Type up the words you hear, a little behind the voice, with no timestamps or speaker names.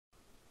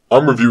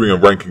I'm reviewing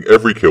and ranking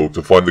every kill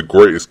to find the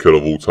greatest kill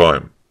of all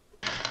time.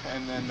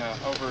 And then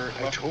over...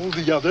 I told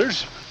the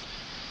others,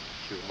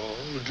 you're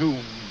all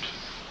doomed.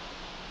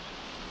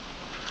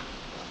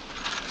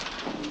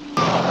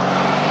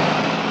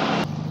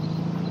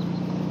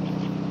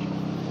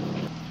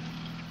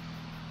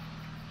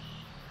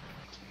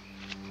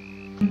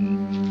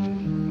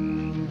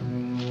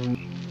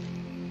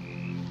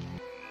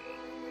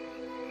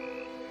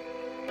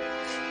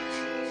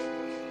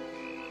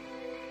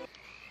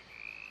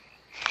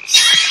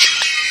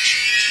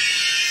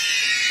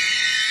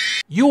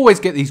 You always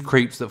get these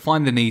creeps that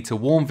find the need to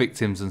warn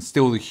victims and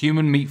steal the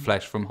human meat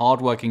flesh from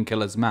hard-working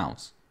killers'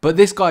 mouths. But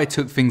this guy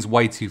took things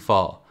way too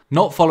far,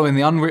 not following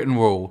the unwritten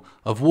rule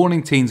of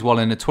warning teens while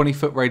in a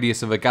 20-foot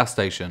radius of a gas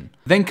station,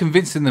 then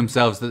convincing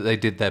themselves that they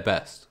did their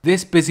best.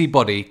 This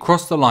busybody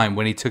crossed the line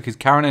when he took his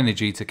Karen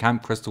energy to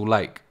Camp Crystal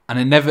Lake, and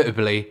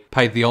inevitably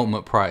paid the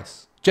ultimate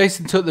price.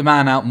 Jason took the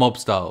man out mob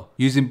style,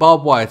 using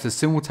barbed wire to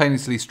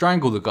simultaneously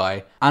strangle the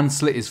guy and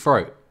slit his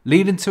throat,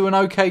 leading to an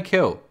okay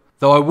kill.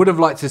 Though I would have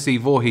liked to see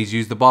Vorhees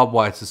use the barbed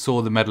wire to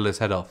saw the meddler's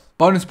head off.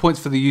 Bonus points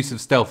for the use of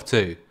stealth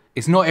too.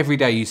 It's not every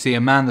day you see a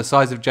man the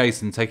size of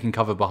Jason taking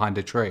cover behind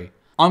a tree.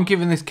 I'm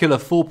giving this kill a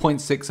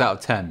 4.6 out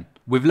of 10,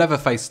 with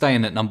Leatherface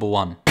staying at number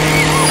 1.